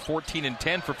double-double, 14 and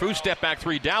 10 for Foose. Step back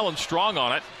 3, Dallin strong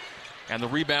on it. And the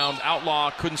rebound,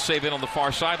 Outlaw couldn't save it on the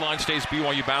far sideline, stays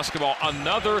BYU basketball.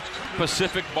 Another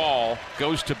Pacific ball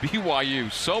goes to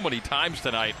BYU so many times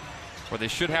tonight where they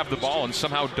should have the ball and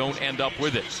somehow don't end up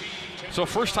with it. So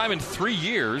first time in 3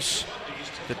 years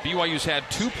that BYU's had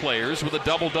 2 players with a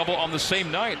double-double on the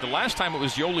same night. The last time it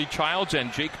was Yoli Childs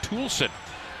and Jake Toulson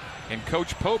in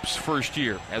Coach Pope's first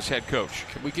year as head coach.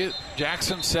 Can we get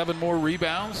Jackson 7 more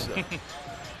rebounds?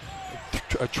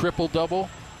 A triple-double?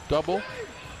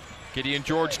 Gideon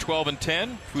George 12 and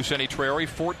 10. Fousseyni Traore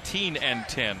 14 and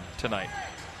 10 tonight.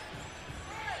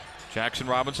 Jackson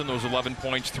Robinson, those 11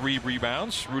 points, 3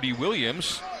 rebounds. Rudy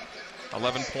Williams,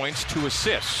 11 points, 2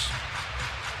 assists.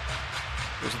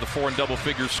 Those are the 4 in double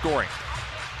figures scoring.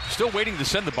 Still waiting to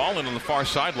send the ball in on the far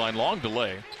sideline. Long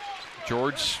delay.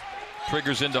 George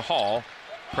triggers into Hall.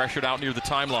 Pressured out near the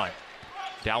timeline.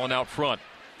 Dallin out front.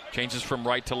 Changes from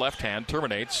right to left hand.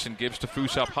 Terminates and gives to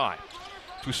Foose up high.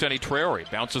 Fousseyni Traore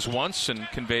bounces once and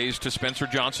conveys to Spencer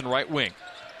Johnson, right wing.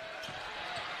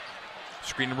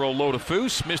 Screen and roll low to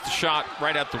Foose. Missed the shot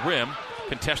right at the rim.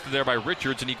 Contested there by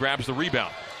Richards, and he grabs the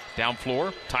rebound. Down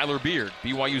floor, Tyler Beard.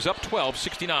 BYU's up 12,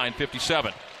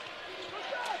 69-57.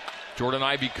 Jordan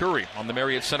Ivy Curry on the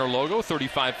Marriott Center logo,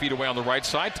 35 feet away on the right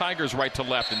side. Tigers right to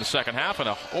left in the second half, and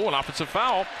an offensive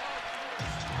foul.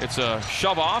 It's a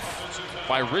shove off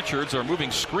by Richards, or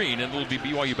moving screen, and it'll be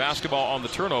BYU basketball on the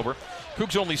turnover.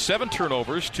 Cougs only 7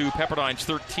 turnovers to Pepperdine's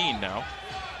 13 now.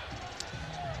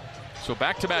 So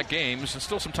back-to-back games, and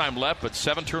still some time left, but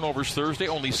 7 turnovers Thursday,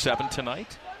 only 7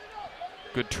 tonight.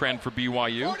 Good trend for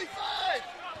BYU.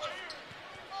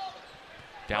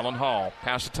 Dallin Hall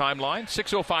past the timeline.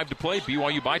 6:05 to play.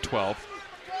 BYU by 12.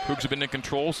 Cougs have been in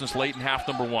control since late in half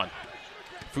number 1.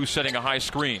 Foose setting a high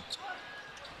screen.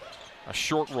 A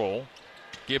short roll.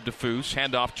 Give to Foose.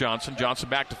 Hand off Johnson. Johnson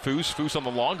back to Foose. Foose on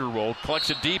the longer roll. Collects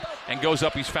it deep and goes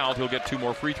up. He's fouled. He'll get 2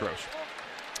 more free throws.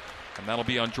 And that'll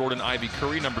be on Jordan Ivy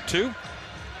Curry, number 2.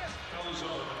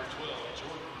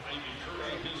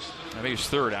 I think he's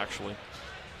 3rd, actually.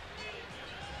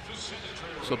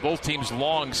 So both teams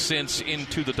long since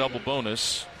into the double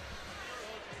bonus.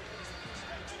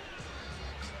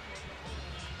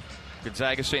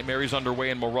 Gonzaga St. Mary's underway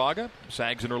in Moraga.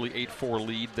 Zags an early 8-4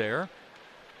 lead there.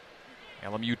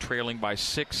 LMU trailing by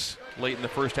 6 late in the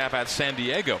first half at San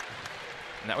Diego.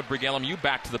 And that would bring LMU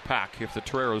back to the pack if the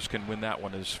Toreros can win that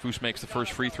one, as Foose makes the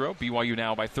first free throw. BYU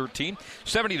now by 13,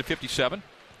 70-57.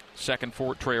 Second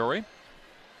for Traore.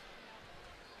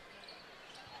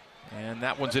 And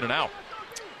that one's in and out.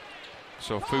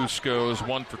 So Foose goes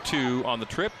 1 for 2 on the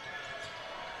trip.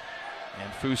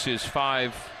 And Foose is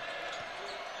 5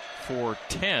 for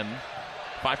 10,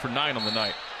 5 for 9 on the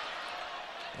night.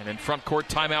 And in front court,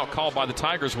 timeout called by the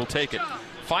Tigers. Will take it.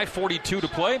 5:42 to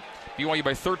play. BYU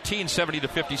by 13,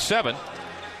 70-57.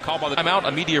 Called by the timeout.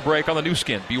 A media break on the new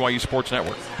skin, BYU Sports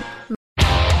Network.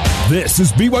 This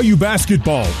is BYU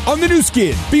basketball on the new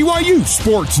skin, BYU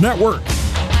Sports Network.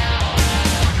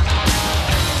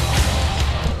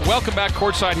 Welcome back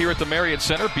courtside here at the Marriott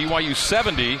Center. BYU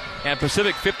 70 and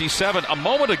Pacific 57. A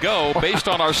moment ago, based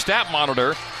on our stat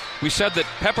monitor, we said that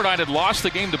Pepperdine had lost the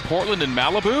game to Portland in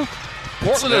Malibu.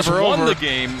 Portland has won the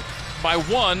game by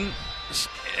 1,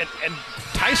 and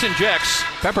Tyson Jex.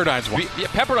 Pepperdine's won.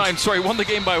 Pepperdine, won the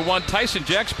game by 1. Tyson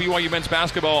Jex, BYU men's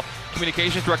basketball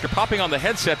communications director, popping on the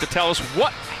headset to tell us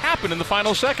what happened in the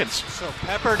final seconds. So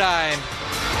Pepperdine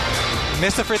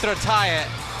missed the free throw to tie it.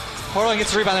 Portland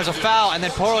gets the rebound. There's a foul, and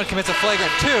then Portland commits a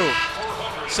flagrant 2.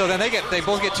 So then they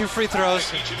both get 2 free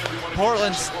throws.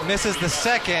 Portland misses the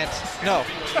second. No,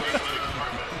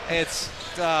 it's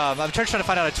I'm trying to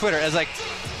find out on Twitter. It's like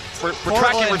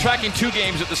we're tracking 2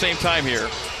 games at the same time here.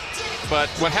 But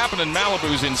what happened in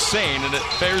Malibu is insane, and it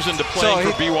bears into playing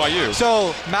for BYU.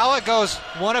 So Malik goes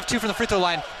 1 of 2 from the free throw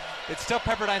line. It's still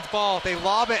Pepperdine's ball. They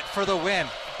lob it for the win.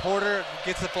 Porter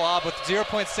gets the lob with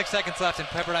 0.6 seconds left, and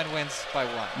Pepperdine wins by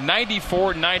 1.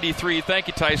 94-93. Thank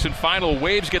you, Tyson. Final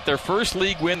Waves get their first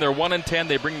league win. They're 1-10.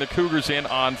 They bring the Cougars in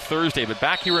on Thursday. But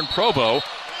back here in Provo,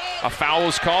 a foul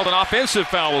is called. An offensive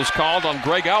foul is called on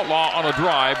Greg Outlaw on a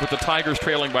drive, with the Tigers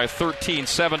trailing by 13,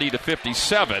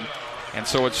 70-57. And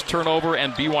so it's turnover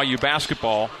and BYU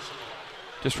basketball.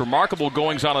 Just remarkable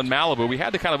goings on in Malibu. We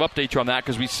had to kind of update you on that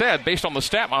because we said, based on the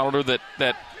stat monitor,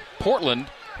 that Portland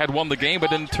had won the game,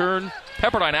 but in turn,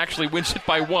 Pepperdine actually wins it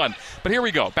by 1. But here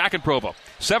we go, back in Provo.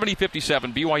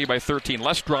 70-57, BYU by 13.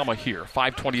 Less drama here.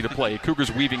 5:20 to play.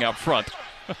 Cougars weaving out front.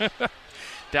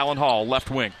 Dallin Hall, left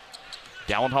wing.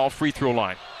 Dallin Hall, free throw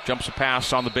line. Jumps a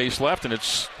pass on the base left, and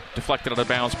it's deflected out of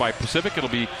bounds by Pacific. It'll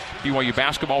be BYU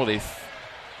basketball with a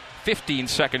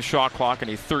 15-second shot clock and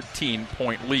a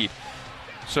 13-point lead.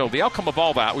 So the outcome of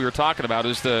all that we were talking about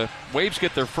is the Waves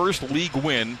get their first league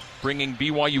win, bringing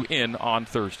BYU in on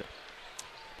Thursday.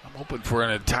 I'm hoping for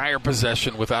an entire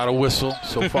possession without a whistle.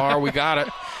 So far, we got it.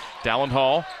 Dallin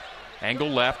Hall, angle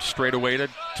left, straight away to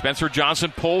Spencer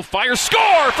Johnson. Pull, fire,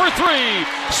 score for three!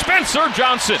 Spencer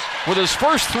Johnson with his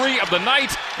first three of the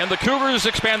night, and the Cougars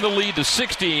expand the lead to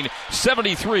 16,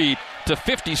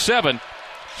 73-57.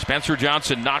 Spencer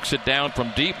Johnson knocks it down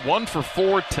from deep, 1 for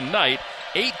 4 tonight.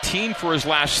 18 for his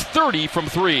last 30 from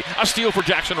three. A steal for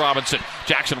Jackson Robinson.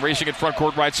 Jackson racing in front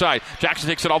court right side. Jackson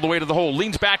takes it all the way to the hole.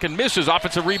 Leans back and misses.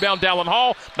 Offensive rebound, Dallin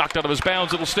Hall. Knocked out of his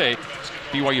bounds. It'll stay.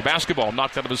 BYU basketball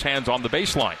knocked out of his hands on the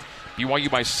baseline.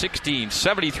 BYU by 16,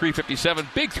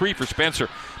 73-57. Big three for Spencer.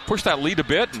 Push that lead a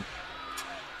bit and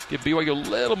give BYU a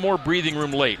little more breathing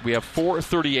room late. We have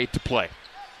 4:38 to play.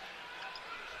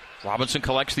 Robinson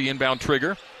collects the inbound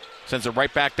trigger. Sends it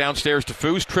right back downstairs to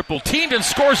Foose. Triple teamed and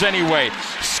scores anyway.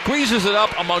 Squeezes it up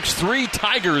amongst three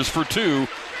Tigers for two.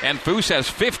 And Foose has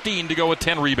 15 to go with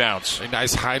 10 rebounds. A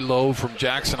nice high-low from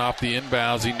Jackson off the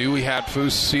inbounds. He knew he had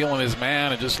Foose sealing his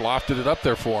man and just lofted it up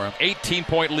there for him.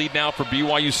 18-point lead now for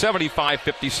BYU.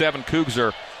 75-57. Cougs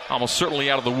are almost certainly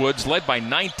out of the woods, led by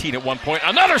 19 at one point.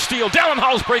 Another steal. Dallin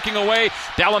Hall's breaking away.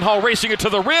 Dallin Hall racing it to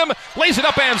the rim, lays it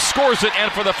up and scores it.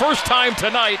 And for the first time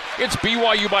tonight, it's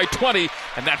BYU by 20,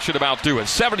 and that should about do it.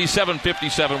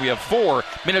 77-57. We have 4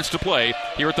 minutes to play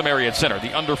here at the Marriott Center.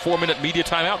 The under 4-minute media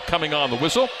timeout coming on the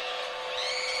whistle.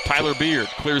 Tyler Beard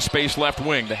clears space left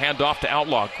wing. The handoff to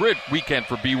Outlaw. Great weekend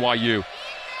for BYU.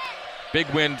 Big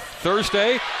win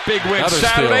Thursday, big win Another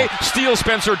Saturday. Steal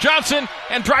Spencer Johnson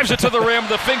and drives it to the rim.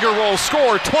 The finger roll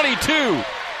score, 22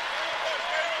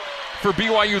 for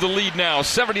BYU. The lead now,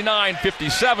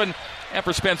 79-57. And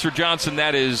for Spencer Johnson,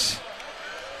 that is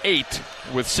 8,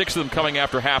 with 6 of them coming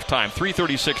after halftime.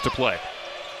 3:36 to play.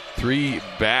 3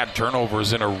 bad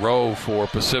turnovers in a row for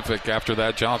Pacific after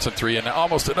that Johnson three, and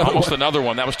almost another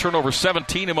one. That was turnover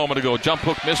 17 a moment ago. Jump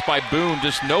hook missed by Boone.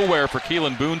 Just nowhere for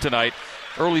Keelan Boone tonight.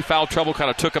 Early foul trouble kind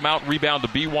of took him out. Rebound to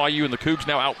BYU, and the Cougs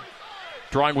now out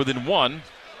drawing within 1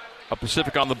 of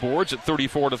Pacific on the boards at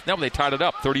 34. Now they tied it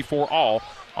up, 34 all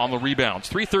on the rebounds.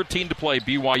 3:13 to play.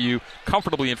 BYU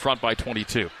comfortably in front by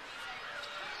 22.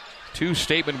 2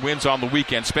 statement wins on the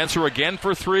weekend. Spencer again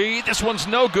for 3. This one's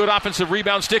no good. Offensive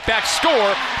rebound, stick back,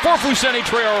 score for Fousseyni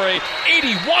Traore.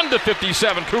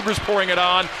 81-57. Cougars pouring it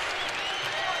on.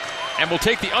 And we'll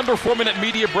take the under 4-minute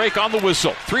media break on the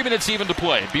whistle. 3 minutes even to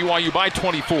play. BYU by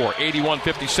 24,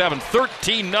 81-57.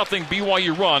 13-0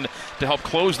 BYU run to help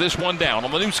close this one down on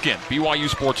the new skin, BYU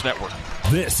Sports Network.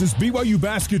 This is BYU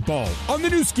basketball on the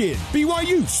new skin,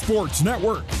 BYU Sports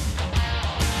Network.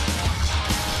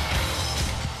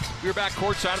 We're back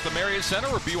courtside at the Marriott Center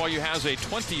where BYU has a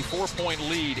 24-point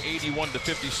lead,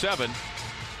 81-57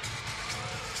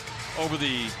 over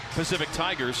the Pacific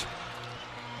Tigers.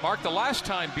 Mark, the last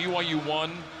time BYU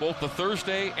won both the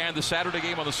Thursday and the Saturday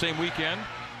game on the same weekend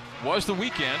was the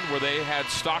weekend where they had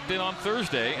Stockton on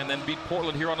Thursday and then beat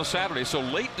Portland here on a Saturday. So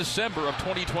late December of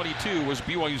 2022 was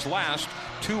BYU's last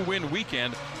 2-win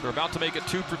weekend. They're about to make it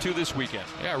 2 for 2 this weekend.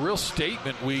 Yeah, real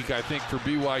statement week, I think, for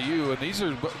BYU. And these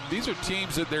are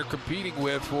teams that they're competing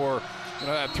with for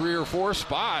that 3 or 4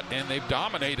 spot, and they've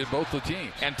dominated both the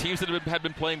teams. And teams that had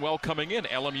been playing well coming in,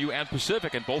 LMU and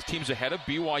Pacific, and both teams ahead of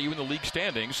BYU in the league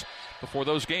standings before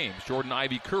those games. Jordan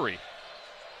Ivy Curry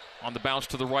on the bounce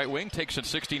to the right wing, takes a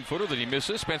 16-footer that he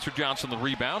misses. Spencer Johnson the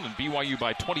rebound, and BYU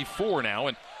by 24 now,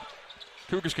 and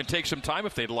Cougars can take some time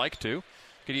if they'd like to.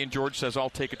 Gideon George says,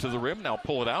 I'll take it to the rim. Now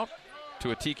pull it out to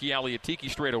Atiki Ali Atiki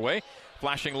straight away.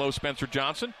 Flashing low Spencer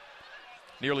Johnson.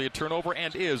 Nearly a turnover,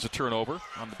 and is a turnover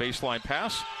on the baseline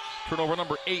pass. Turnover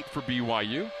number 8 for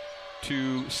BYU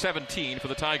to 17 for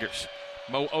the Tigers.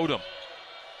 Mo Odom,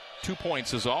 2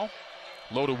 points is all.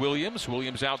 Low to Williams.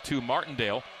 Williams out to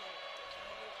Martindale.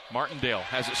 Martindale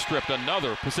has it stripped.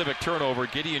 Another Pacific turnover.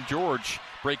 Gideon George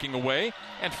breaking away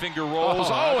and finger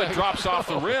rolls. It drops off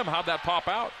the rim. How'd that pop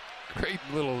out? Great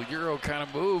little Euro kind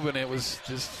of move, and it was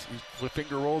just the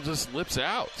finger roll just lips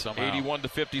out somehow.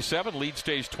 81-57. Lead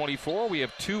stays 24. We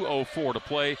have 2:04 to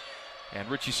play. And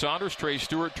Richie Saunders, Trey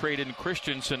Stewart, Trayden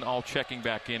Christensen all checking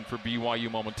back in for BYU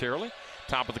momentarily.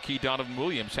 Top of the key, Donovan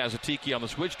Williams has a tiki on the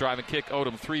switch. Driving kick,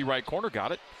 Odom 3 right corner.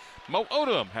 Got it. Mo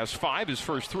Odom has 5, his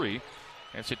first 3.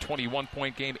 And it's a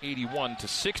 21-point game,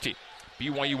 81-60.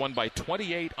 BYU won by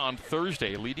 28 on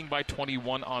Thursday, leading by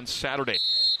 21 on Saturday.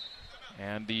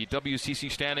 And the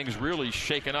WCC standings really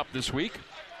shaken up this week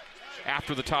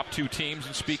after the top 2 teams.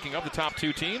 And speaking of the top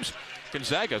 2 teams,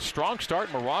 Gonzaga, strong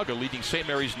start. Moraga leading St.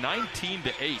 Mary's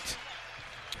 19-8.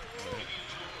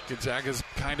 Gonzaga's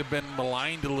kind of been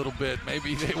maligned a little bit.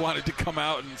 Maybe they wanted to come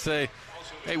out and say,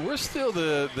 Hey, we're still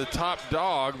the top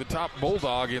dog, the top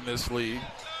bulldog in this league.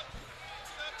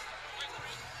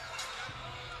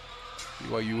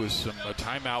 BYU with a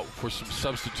timeout for some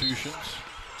substitutions.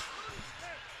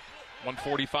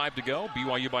 1:45 to go.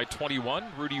 BYU by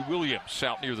 21. Rudy Williams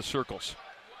out near the circles.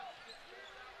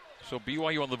 So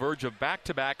BYU on the verge of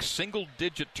back-to-back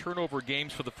single-digit turnover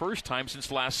games for the first time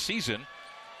since last season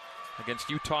against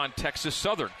Utah and Texas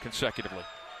Southern consecutively.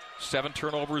 7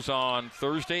 turnovers on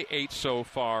Thursday, 8 so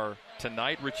far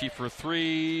tonight. Richie for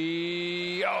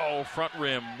 3. Oh, front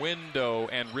rim, window,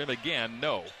 and rim again.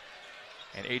 No.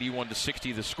 And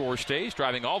 81-60 the score stays.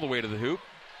 Driving all the way to the hoop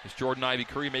is Jordan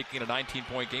Ivy-Curry, making it a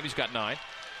 19-point game. He's got 9.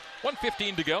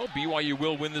 1:15 to go. BYU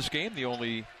will win this game. The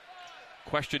only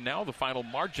question now, the final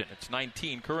margin. It's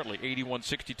 19 currently,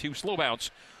 81-62. Slow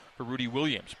bounce for Rudy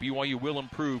Williams. BYU will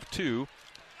improve to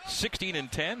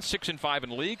 16-10, 6-5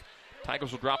 in league.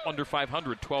 Tigers will drop under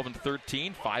 500,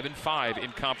 12-13, 5-5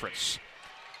 in conference.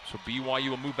 So BYU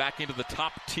will move back into the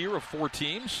top tier of 4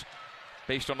 teams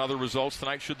based on other results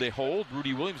tonight should they hold.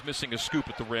 Rudy Williams missing a scoop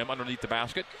at the rim underneath the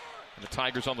basket. And the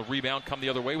Tigers on the rebound come the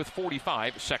other way with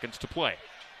 45 seconds to play.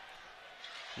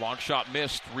 Long shot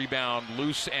missed. Rebound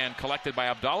loose and collected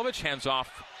by Abdalovic. Hands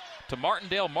off to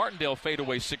Martindale. Martindale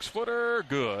fadeaway 6-footer.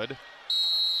 Good.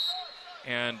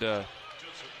 And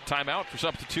timeout for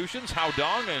substitutions. Hao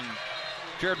Dong and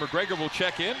Jared McGregor will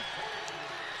check in.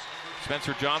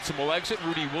 Spencer Johnson will exit.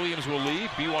 Rudy Williams will leave.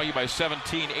 BYU by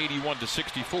 17,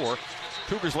 81-64.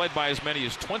 Cougars led by as many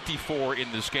as 24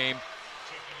 in this game.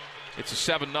 It's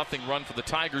a 7-0 run for the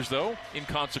Tigers, though.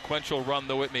 Inconsequential run,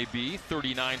 though it may be.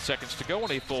 39 seconds to go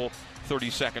and a full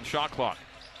 30-second shot clock.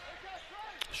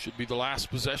 Should be the last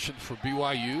possession for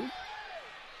BYU.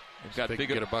 We've got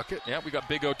Big O, get a bucket. Yeah, we got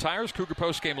Big O Tires Cougar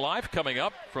Postgame Live coming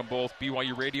up from both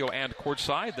BYU Radio and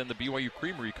Courtside. Then the BYU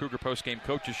Creamery Cougar Postgame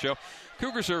Coaches Show.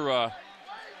 Cougars are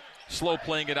slow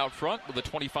playing it out front with a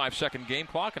 25-second game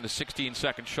clock and a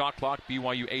 16-second shot clock.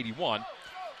 BYU 81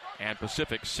 and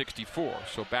Pacific 64.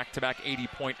 So back-to-back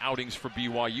 80-point outings for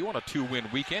BYU on a 2-win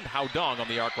weekend. Hao Dong on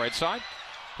the arc right side.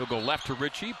 He'll go left to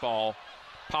Richie. Ball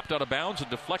popped out of bounds and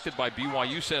deflected by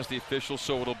BYU, says the official,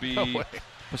 so it'll be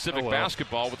Pacific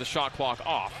basketball with the shot clock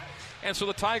off. And so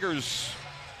the Tigers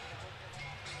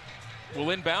will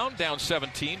inbound, down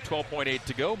 17, 12.8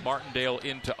 to go. Martindale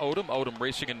into Odom. Odom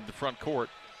racing into the front court.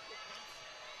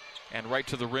 And right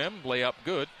to the rim, layup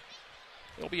good.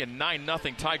 It'll be a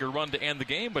 9-0 Tiger run to end the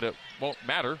game, but it won't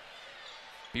matter.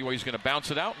 BYU's going to bounce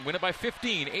it out and win it by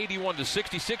 15.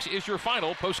 81-66 is your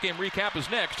final. Post-game recap is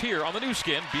next here on the new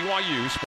skin, BYU Sports.